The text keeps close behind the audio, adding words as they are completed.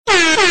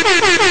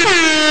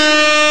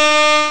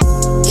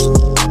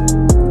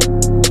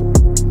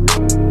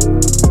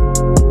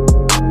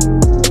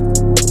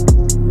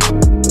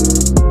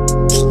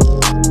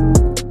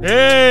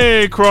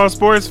Hey, Cross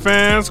Sports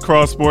fans.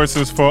 Cross Sports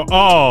is for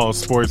all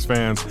sports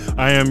fans.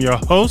 I am your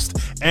host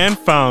and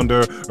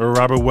founder,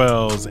 Robert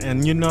Wells.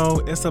 And you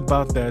know, it's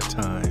about that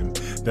time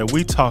that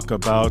we talk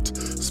about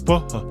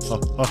sports.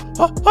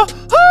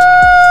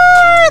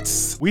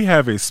 We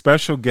have a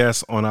special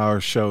guest on our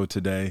show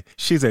today.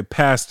 She's a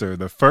pastor,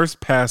 the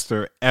first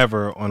pastor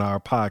ever on our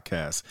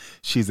podcast.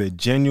 She's a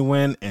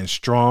genuine and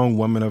strong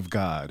woman of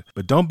God.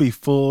 But don't be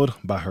fooled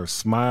by her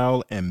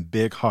smile and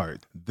big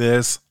heart.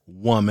 This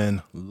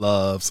woman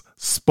loves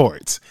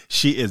sports.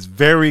 She is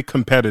very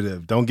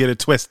competitive. Don't get it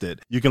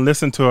twisted. You can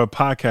listen to her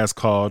podcast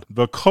called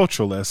The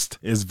Culturalist.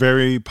 It's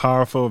very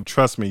powerful.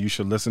 Trust me, you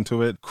should listen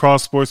to it.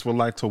 Cross Sports would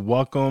like to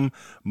welcome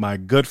my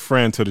good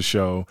friend to the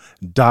show,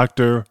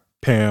 Dr.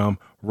 Pam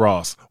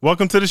Ross.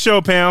 Welcome to the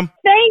show, Pam.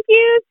 Thank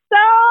you so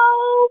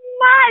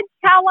much.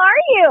 How are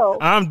you?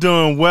 I'm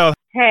doing well.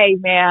 Hey,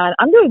 man,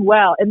 I'm doing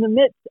well. In the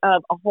midst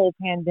of a whole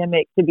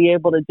pandemic, to be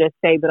able to just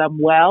say that I'm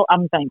well,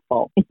 I'm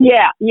thankful.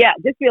 Yeah,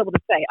 just be able to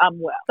say I'm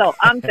well. So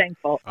I'm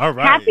thankful. All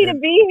right. Happy to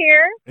be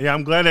here. Yeah,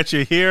 I'm glad that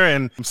you're here,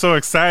 and I'm so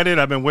excited.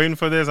 I've been waiting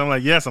for this. I'm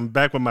like, yes, I'm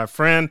back with my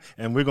friend,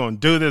 and we're going to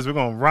do this. We're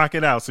going to rock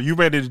it out. So you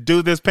ready to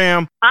do this,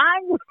 Pam?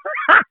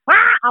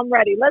 I'm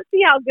ready. Let's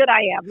see how good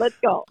I am. Let's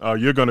go. Oh,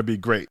 you're going to be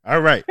great.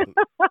 All right.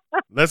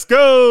 Let's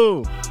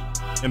go.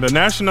 In the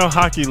National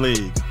Hockey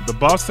League, the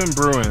Boston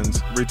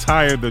Bruins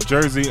retired the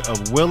jersey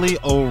of Willie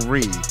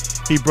O'Ree.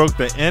 He broke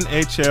the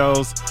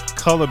NHL's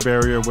color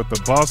barrier with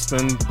the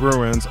Boston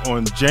Bruins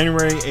on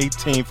January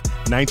 18th,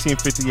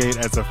 1958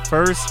 as the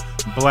first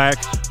black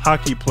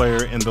hockey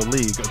player in the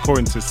league,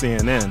 according to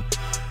CNN.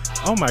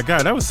 Oh my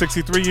God, that was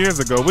 63 years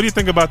ago. What do you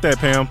think about that,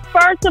 Pam?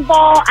 First of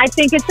all, I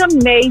think it's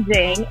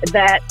amazing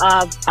that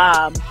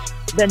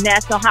the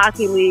National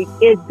Hockey League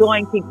is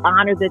going to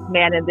honor this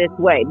man in this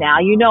way. Now,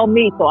 you know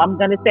me, so I'm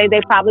going to say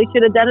they probably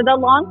should have done it a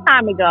long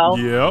time ago.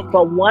 Yep.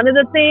 But one of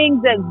the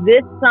things that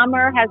this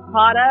summer has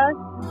taught us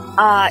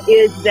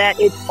is that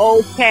it's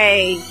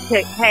okay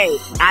to, hey,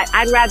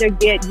 I'd rather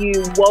get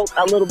you woke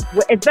a little.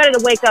 It's better to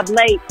wake up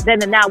late than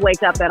to not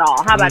wake up at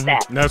all. How about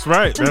that? That's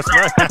right. That's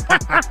right.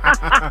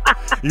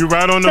 You're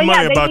right on the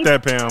money about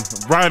that, Pam.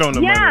 Right on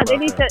the money. Yeah,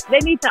 they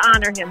need to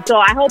honor him. So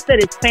I hope that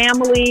his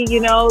family,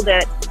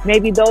 that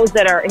maybe those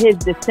that are his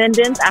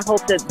descendants, I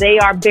hope that they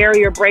are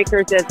barrier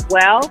breakers as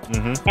well.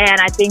 Mm-hmm. And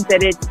I think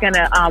that it's going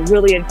to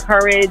really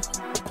encourage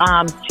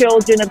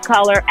children of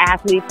color,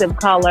 athletes of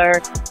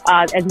color,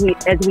 as we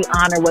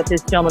honor what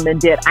this gentleman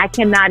did. I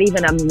cannot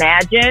even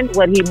imagine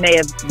what he may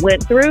have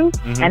went through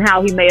and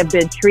how he may have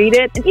been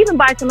treated, and even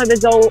by some of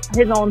his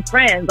own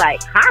friends,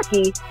 like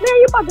hockey. Man,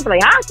 you're about to play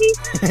hockey,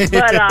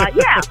 but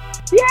yeah,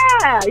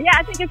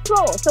 I think it's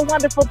cool. It's a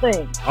wonderful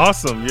thing.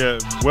 Awesome, yeah,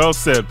 well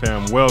said,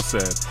 Pam. Well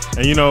said.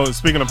 And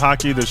speaking of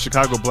hockey, the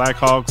Chicago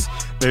Blackhawks,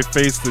 they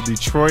face the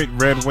Detroit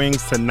Red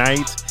Wings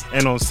tonight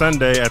and on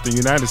Sunday at the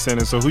United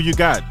Center. So who you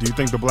got? Do you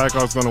think the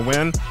Blackhawks going to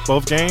win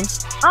both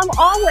games? I'm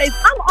always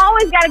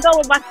got to go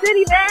with my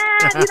city,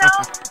 man.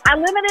 I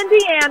live in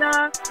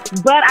Indiana,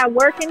 but I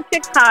work in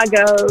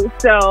Chicago,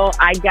 so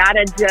I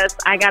gotta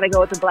go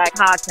with the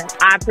Blackhawks, and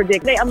I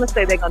predict I'm gonna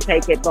say they're gonna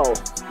take it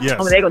both.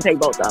 Yes, they're gonna take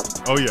both of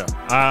them. Oh yeah,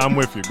 I'm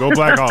with you. Go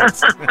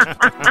Blackhawks.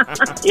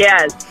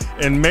 Yes.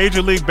 In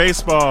Major League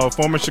Baseball,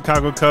 former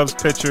Chicago Cubs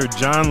pitcher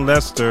Jon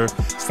Lester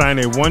signed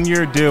a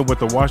one-year deal with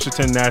the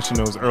Washington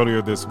Nationals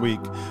earlier this week.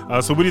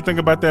 So what do you think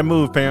about that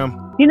move,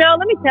 Pam?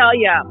 Let me tell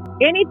you,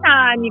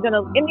 anytime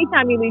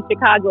you leave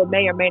Chicago, it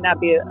may or may not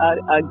be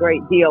a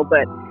great deal,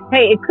 but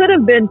hey, it could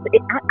have been.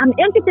 I'm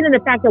interested in the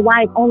fact of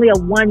why it's only a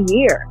 1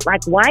 year.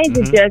 Like, why is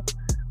it just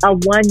a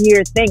 1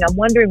 year thing? I'm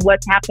wondering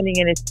what's happening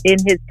in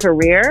his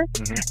career,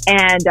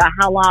 and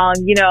how long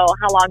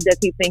does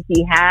he think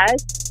he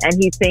has? And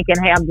he's thinking,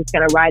 hey, I'm just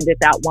going to ride this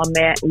out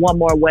one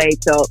more way.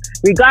 So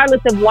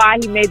regardless of why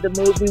he made the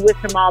move, we wish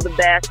him all the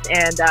best,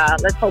 and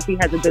let's hope he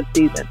has a good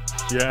season.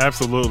 Yeah,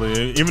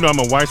 absolutely. Even though I'm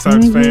a White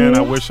Sox fan,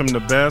 I wish him the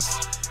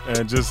best.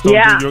 And just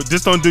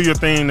don't do your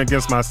thing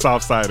against my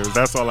Southsiders.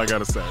 That's all I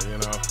gotta say.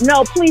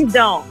 No, please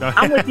don't.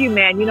 I'm with you,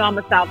 man. I'm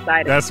a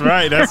Southsider. That's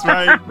right.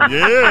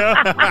 Yeah.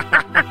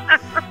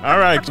 All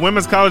right.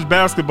 Women's college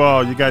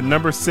basketball. You got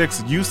number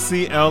 6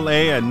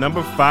 UCLA and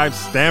number 5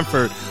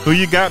 Stanford. Who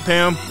you got,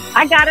 Pam?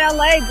 I got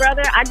LA,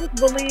 brother. I just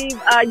believe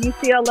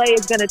UCLA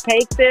is going to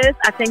take this.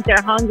 I think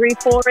they're hungry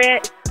for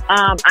it.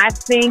 I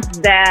think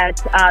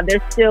that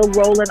they're still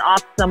rolling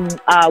off some,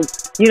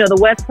 the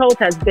West Coast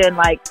has been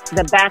like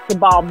the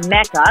basketball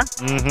mecca.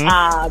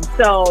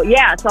 So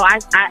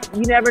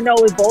you never know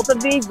with both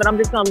of these, but I'm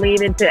just going to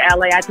lean into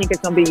LA. I think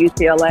it's going to be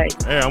UCLA.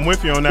 Hey, I'm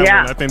with you on that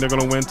one. I think they're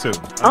going to win too.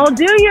 Oh,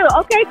 do you?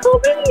 Okay,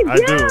 cool beans.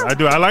 I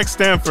do. I like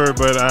Stanford,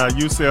 but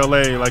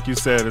UCLA, like you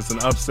said, it's an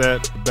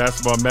upset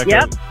basketball mecca.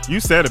 Yep. You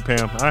said it,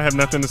 Pam. I have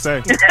nothing to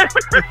say.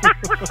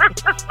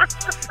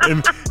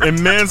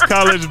 In men's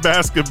college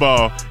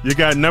basketball, you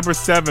got number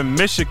 7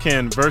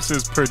 Michigan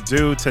versus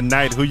Purdue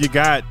tonight. Who you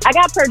got? I got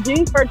got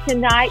Purdue for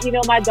tonight. You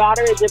know, my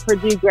daughter is a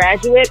Purdue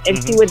graduate, and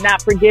she would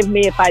not forgive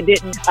me if I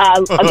didn't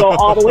go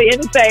all the way in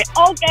and say,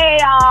 okay,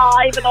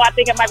 even though I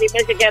think it might be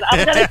Michigan,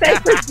 I'm going to say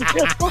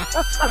Purdue.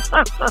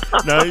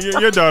 No,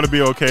 your daughter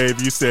be okay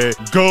if you said,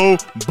 go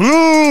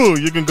blue.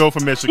 You can go for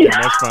Michigan.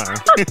 That's fine.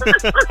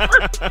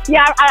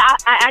 Yeah, I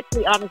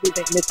actually honestly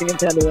think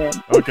Michigan's going to win.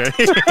 Okay.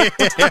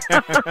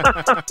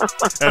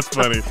 That's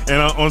funny.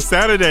 And on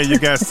Saturday, you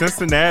got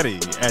Cincinnati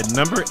at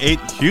number 8,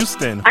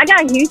 Houston. I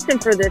got Houston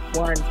for this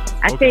one.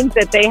 I think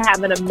that they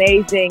have an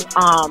amazing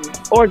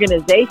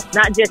organization,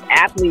 not just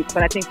athletes,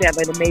 but I think they have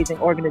an amazing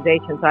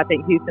organization. So I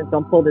think Houston's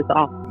going to pull this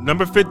off.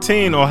 Number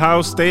 15,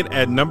 Ohio State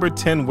at number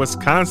 10,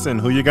 Wisconsin.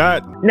 Who you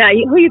got? Now,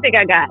 who you think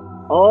I got?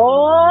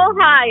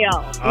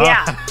 Ohio.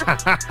 Yeah.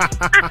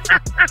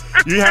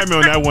 You had me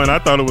on that one. I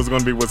thought it was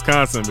going to be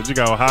Wisconsin, but you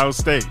got Ohio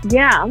State.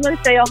 Yeah, I'm going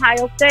to say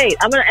Ohio State.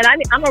 I'm going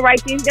to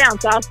write these down,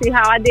 so I'll see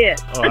how I did.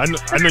 Oh, I know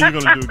you're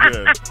going to do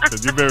good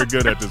because you're very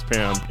good at this,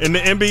 Pam. In the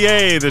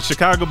NBA, the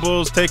Chicago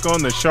Bulls take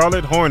on the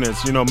Charlotte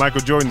Hornets, you know,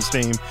 Michael Jordan's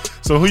team.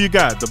 So who you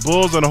got, the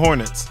Bulls or the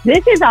Hornets?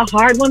 This is a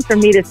hard one for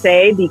me to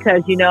say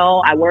because, you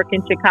know, I work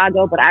in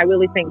Chicago, but I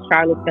really think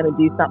Charlotte's going to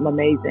do something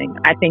amazing.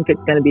 I think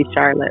it's going to be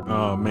Charlotte.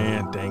 Oh,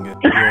 man, dang it.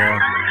 Yeah.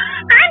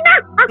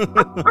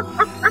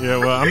 Yeah,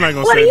 well, I'm not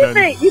going to say that. What do you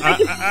think?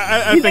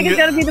 You think it's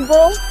going to be the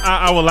Bulls?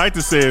 I would like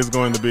to say it's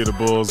going to be the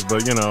Bulls,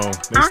 but, you know,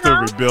 they're still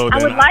rebuilding.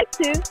 I would like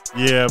to.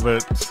 Yeah,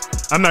 but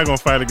I'm not going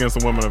to fight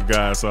against a woman of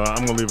God, so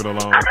I'm going to leave it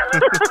alone.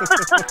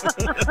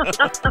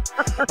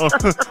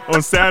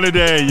 On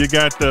Saturday, you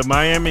got the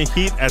Miami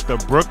Heat at the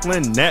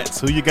Brooklyn Nets.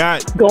 Who you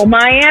got? Go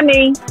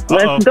Miami.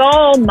 Let's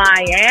go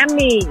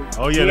Miami.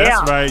 Oh, yeah,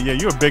 that's right. Yeah,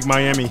 you're a big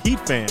Miami Heat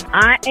fan.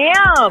 I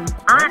am.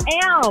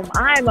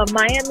 I'm a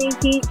Miami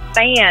Heat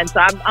fan, so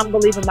I'm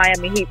believing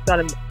Miami Heat's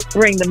going to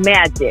bring the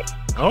magic.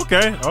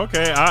 Okay.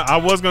 I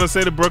was going to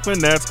say the Brooklyn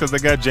Nets because they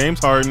got James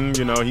Harden.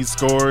 You know, he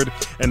scored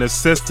and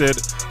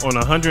assisted on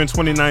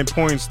 129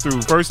 points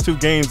through first 2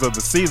 games of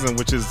the season,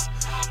 which is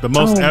the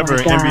most ever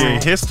in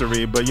NBA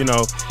history. But, you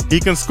know, he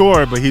can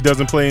score, but he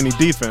doesn't play any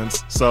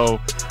defense. So,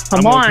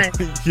 I'm going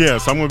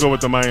to go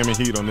with the Miami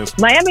Heat on this.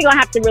 Miami going to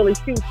have to really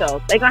shoot,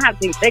 though. They're going to have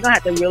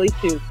to really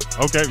shoot.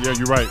 Okay, yeah,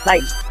 you're right.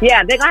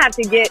 They're going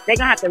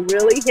to have to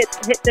really hit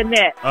the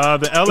net.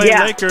 The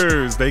LA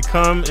Lakers, they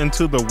come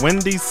into the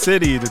Windy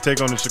City to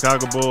take on the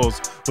Chicago Bulls.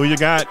 Who you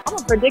got? I'm going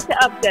to predict the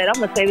upset. I'm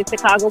going to say the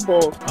Chicago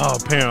Bulls. Oh,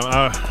 Pam,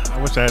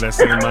 I wish I had that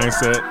same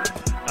mindset.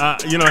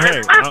 You know,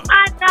 hey.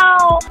 I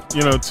know.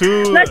 You know,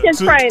 two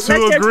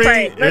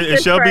agree,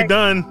 it shall be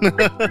done.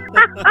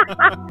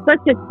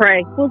 Let's just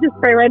pray. We'll just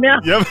pray right now.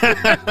 Yep.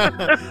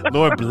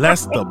 Lord,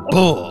 bless the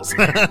Bulls.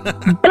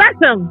 Bless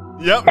them.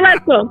 Yep. Bless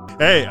them.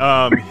 Hey,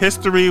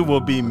 history will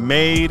be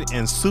made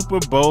in Super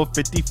Bowl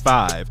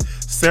 55.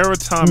 Sarah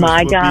Thomas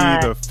will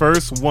be the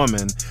first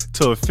woman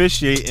to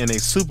officiate in a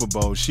Super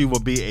Bowl. She will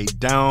be a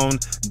down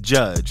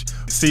judge.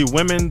 See,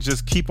 women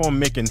just keep on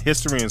making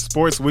history in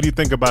sports. What do you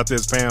think about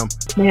this, Pam?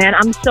 Man,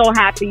 I'm so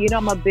happy. You know,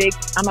 I'm a big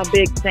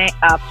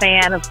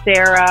fan of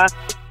Sarah,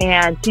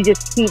 and she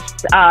just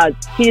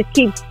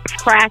keeps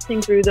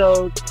crashing through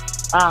those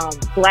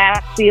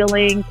glass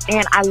ceilings.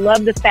 And I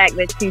love the fact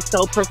that she's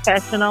so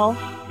professional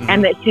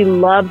and that she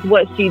loves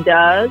what she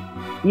does.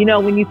 You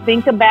know, when you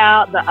think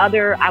about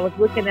I was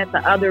looking at the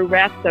other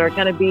refs that are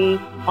going to be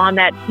on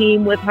that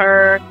team with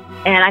her,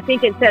 and I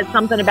think it said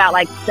something about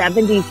like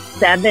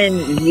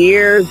 77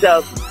 years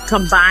of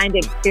combined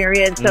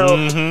experience. So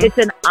it's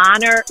an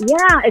honor.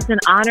 Yeah, it's an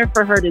honor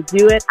for her to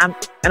do it. I'm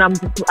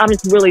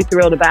just really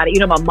thrilled about it.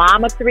 You know, I'm a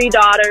mom of 3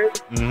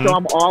 daughters, so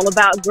I'm all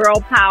about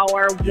girl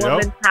power,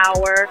 woman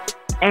power.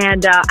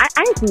 And I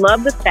just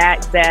love the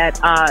fact that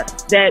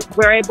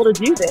we're able to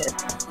do this.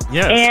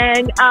 Yeah.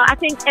 And I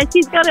think, and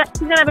she's gonna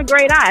have a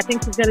great eye. I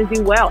think she's gonna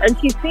do well. And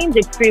she seems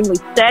extremely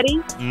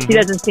steady. She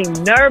doesn't seem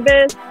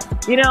nervous,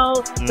 you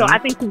know. So I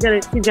think it's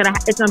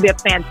gonna be a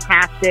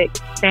fantastic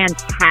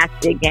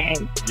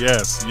game.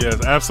 Yes,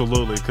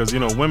 absolutely. Because, you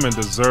know, women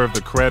deserve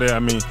the credit. I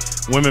mean,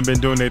 women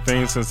been doing their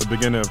thing since the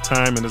beginning of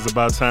time, and it's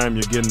about time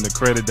you're getting the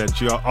credit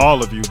that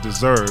all of you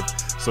deserve.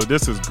 So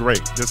this is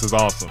great. This is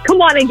awesome. Come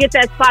on and get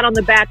that spot on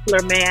The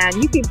Bachelor, man.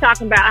 You keep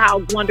talking about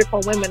how wonderful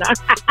women are.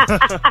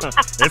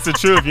 It's the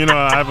truth. You know,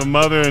 I have a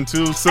mother and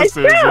 2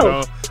 sisters. You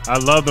know, I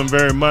love them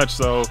very much.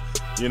 So,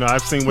 you know,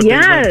 I've seen what they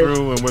went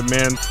through and what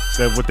men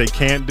said what they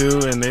can't do.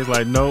 And they're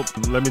like, nope,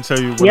 let me tell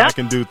you what I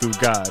can do through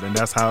God. And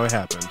that's how it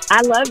happened.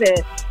 I love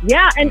it.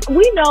 Yeah. And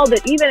we know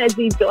that even as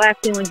these glass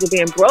ceilings are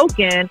being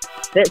broken,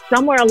 that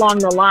somewhere along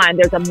the line,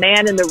 there's a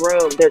man in the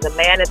room. There's a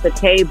man at the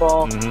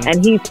table.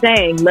 And he's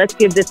saying, let's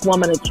give this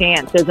woman a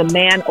chance. There's a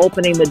man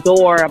opening the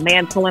door, a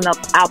man pulling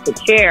out the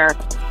chair.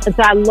 And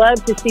so I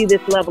love to see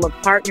this level of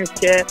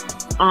partnership.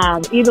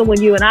 Even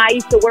when you and I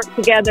used to work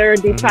together,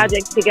 do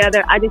projects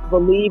together, I just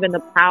believe in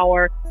the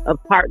power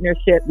of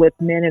partnership with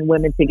men and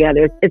women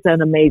together. It's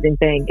an amazing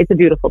thing. It's a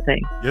beautiful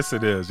thing. Yes,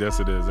 it is. Yes,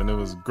 it is. And it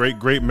was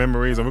great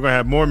memories. And we're going to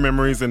have more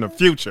memories in the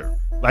future,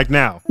 like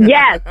now.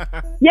 Yes.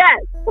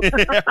 Yes.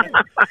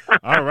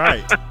 All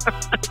right.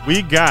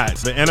 We got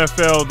the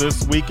NFL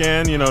this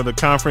weekend, the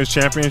conference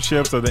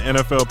championships of the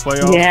NFL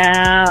playoffs.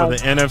 Yeah. For the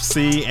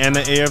NFC and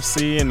the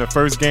AFC. In the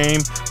first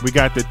game, we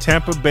got the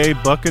Tampa Bay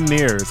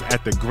Buccaneers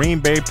at the Green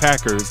Bay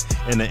Packers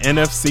in the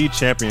NFC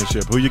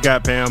championship. Who you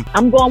got, Pam?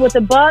 I'm going with the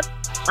Bucs.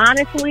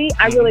 Honestly,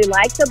 I really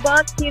like the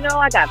Bucs.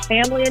 I got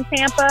family in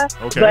Tampa.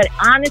 Okay. But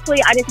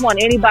honestly, I just want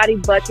anybody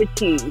but the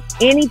cheese.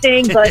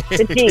 Anything but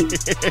the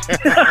cheese.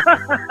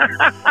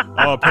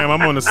 Oh, Pam,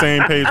 I'm on the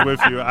same page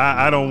with you.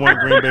 I don't want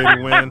Green Bay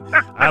to win.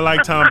 I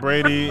like Tom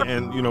Brady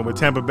and, with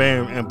Tampa Bay.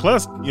 And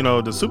plus,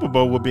 the Super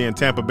Bowl will be in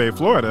Tampa Bay,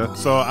 Florida.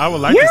 So I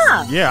would like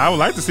I would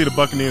like to see the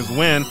Buccaneers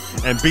win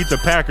and beat the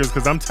Packers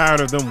because I'm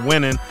tired of them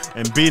winning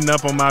and beating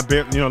up on my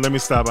Bears. Let me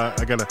stop. I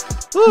gotta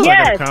calm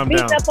down.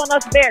 Beating up on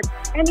us Bears.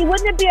 I mean,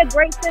 wouldn't it be a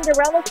great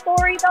Cinderella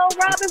story, though,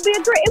 Rob?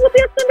 It would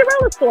be a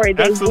Cinderella story.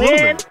 They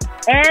win,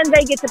 and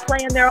they get to play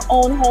in their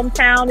own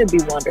hometown. It'd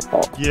be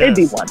wonderful. Yes. It'd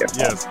be wonderful.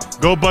 Yes.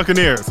 Go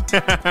Buccaneers.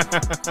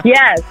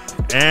 Yes.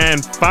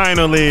 And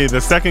finally,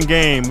 the second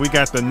game, we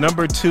got the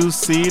number 2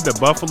 seed, the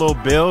Buffalo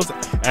Bills,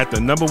 at the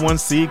number 1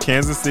 seed,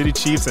 Kansas City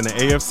Chiefs in the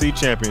AFC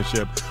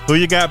Championship. Who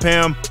you got,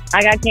 Pam?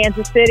 I got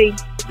Kansas City.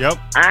 Yep.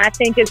 I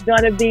think it's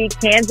going to be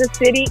Kansas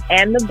City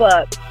and the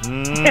Bucs.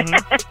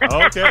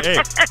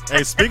 Okay.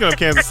 Hey, speaking of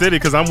Kansas City,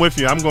 because I'm with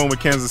you, I'm going with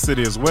Kansas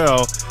City as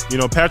well.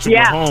 Patrick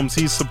Mahomes,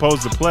 he's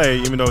supposed to play,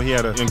 even though he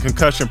had a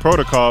concussion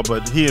protocol,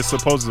 but he is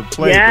supposed to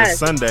play this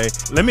Sunday.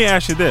 Let me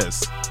ask you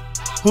this.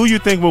 Who you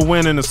think will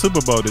win in the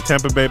Super Bowl, the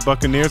Tampa Bay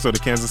Buccaneers or the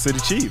Kansas City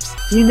Chiefs?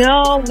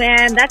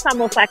 Man, that's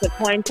almost like a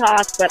coin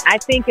toss. But I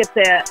think if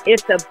the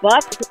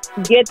Bucs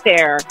get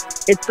there,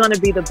 it's going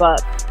to be the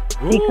Bucs.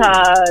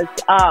 Because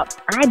I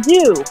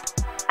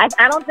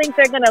don't think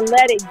they're going to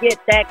let it get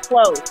that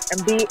close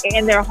and be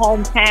in their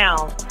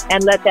hometown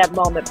and let that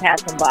moment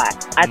pass them by.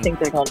 I think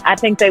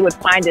they would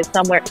find it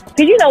somewhere.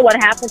 Because what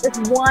happens? It's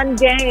one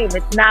game.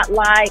 It's not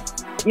like,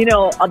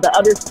 the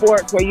other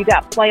sports where you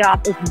got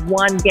playoffs. It's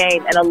one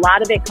game. And a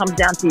lot of it comes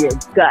down to your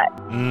gut.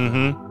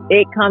 Mm-hmm.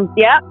 It comes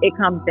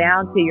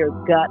down to your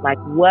gut. Like,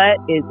 what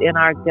is in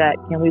our gut?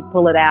 Can we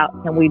pull it out?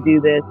 Can we do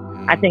this?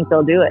 I think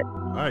they'll do it.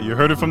 All right, you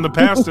heard it from the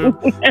pastor,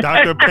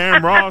 Dr.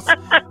 Pam Ross.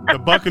 The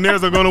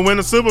Buccaneers are going to win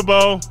the Super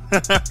Bowl.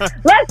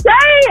 Let's say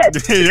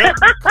it. Yep.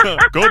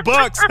 Go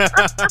Bucs.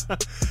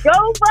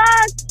 Go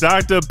Bucs.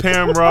 Dr.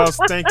 Pam Ross,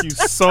 thank you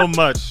so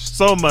much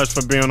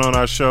for being on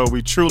our show.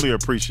 We truly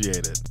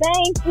appreciate it.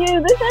 Thank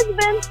you. This has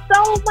been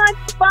so much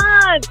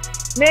fun.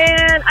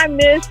 Man, I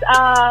miss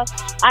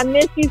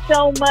you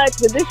so much,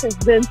 but this has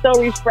been so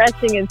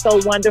refreshing and so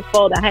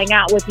wonderful to hang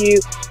out with you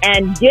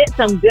and get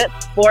some good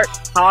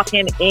sports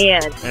talking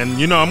in.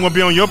 And I'm going to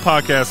be on your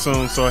podcast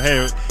soon. So,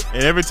 hey,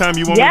 every time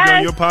you want me to be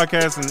on your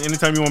podcast and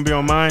anytime you want to be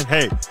on mine,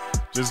 hey,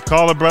 just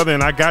call a brother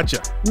and I got you.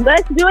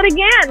 Let's do it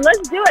again.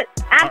 Let's do it.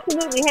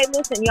 Absolutely. Hey,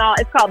 listen, y'all.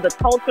 It's called the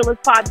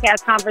Culturalist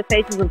Podcast,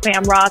 Conversations with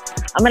Pam Ross.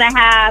 I'm going to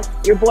have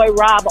your boy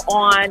Rob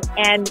on,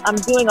 and I'm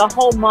doing a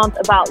whole month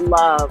about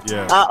love.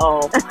 Yes.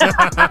 Uh-oh.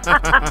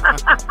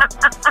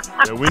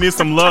 Yeah, we need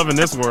some love in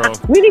this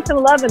world. We need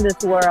some love in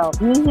this world.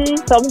 Mm-hmm.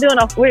 So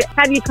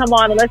have you come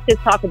on and let's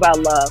just talk about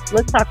love.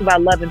 Let's talk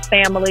about love and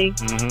family.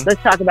 Mm-hmm.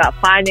 Let's talk about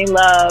finding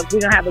love. We're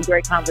going to have a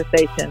great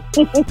conversation.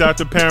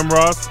 Dr. Pam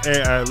Ross,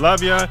 hey, I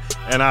love you,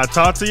 and I'll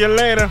talk to you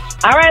later.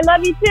 All right,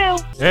 love you too.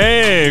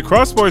 Hey,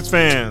 Cross Sports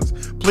fans,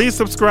 please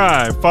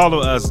subscribe, follow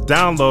us,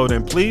 download,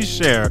 and please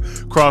share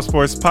Cross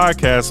Sports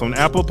Podcasts on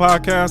Apple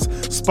Podcasts,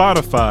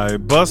 Spotify,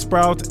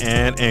 Buzzsprout,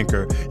 and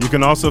Anchor. You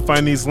can also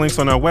find these links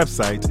on our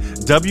website,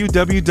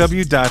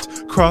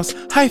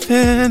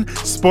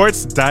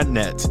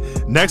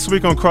 www.cross-sports.net. Next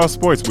week on Cross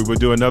Sports, we will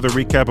do another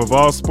recap of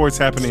all sports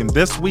happening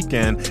this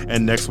weekend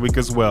and next week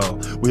as well.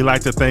 We'd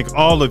like to thank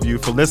all of you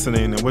for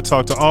listening, and we'll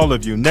talk to all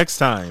of you next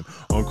time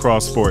on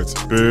Cross Sports.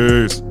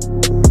 Peace.